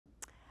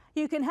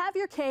You can have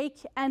your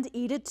cake and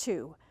eat it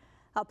too.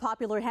 A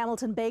popular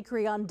Hamilton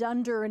bakery on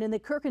Dundurn in the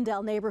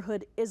Kirkendale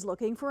neighborhood is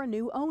looking for a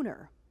new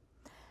owner.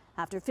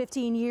 After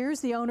 15 years,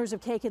 the owners of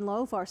Cake and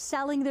Loaf are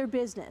selling their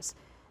business.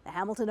 The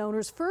Hamilton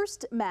owners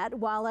first met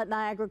while at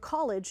Niagara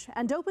College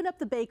and opened up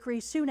the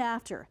bakery soon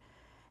after.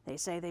 They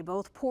say they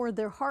both poured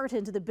their heart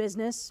into the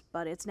business,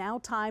 but it's now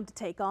time to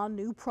take on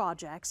new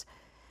projects.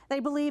 They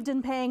believed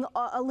in paying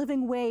a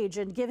living wage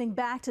and giving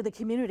back to the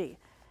community.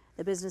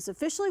 The business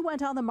officially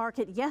went on the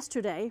market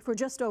yesterday for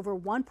just over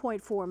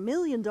 $1.4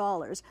 million,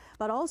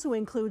 but also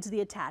includes the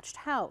attached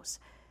house.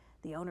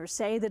 The owners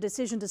say the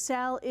decision to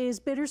sell is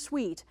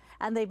bittersweet,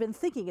 and they've been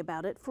thinking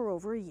about it for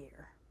over a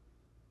year.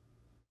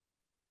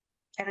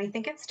 And I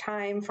think it's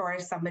time for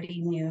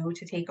somebody new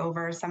to take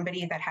over,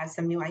 somebody that has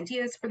some new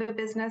ideas for the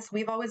business.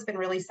 We've always been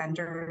really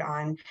centered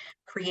on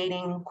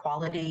creating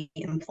quality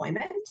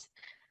employment,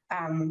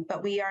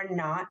 but we are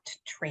not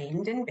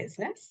trained in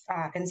business.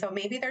 And so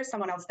maybe there's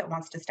someone else that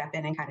wants to step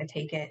in and kind of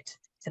take it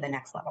to the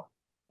next level.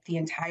 The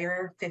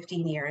entire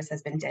 15 years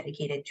has been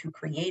dedicated to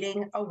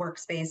creating a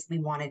workspace we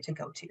wanted to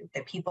go to,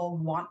 that people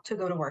want to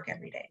go to work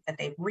every day, that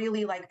they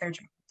really like their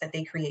job, that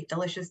they create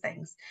delicious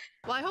things.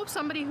 Well, I hope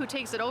somebody who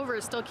takes it over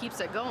still keeps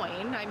it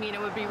going. I mean,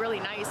 it would be really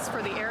nice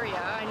for the area.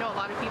 I know a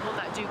lot of people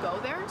that do go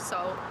there,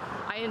 so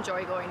I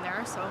enjoy going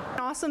there. So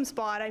an awesome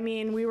spot. I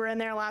mean, we were in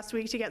there last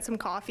week to get some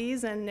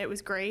coffees and it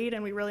was great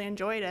and we really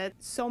enjoyed it.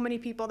 So many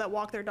people that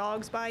walk their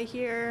dogs by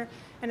here,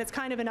 and it's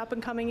kind of an up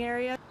and coming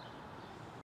area.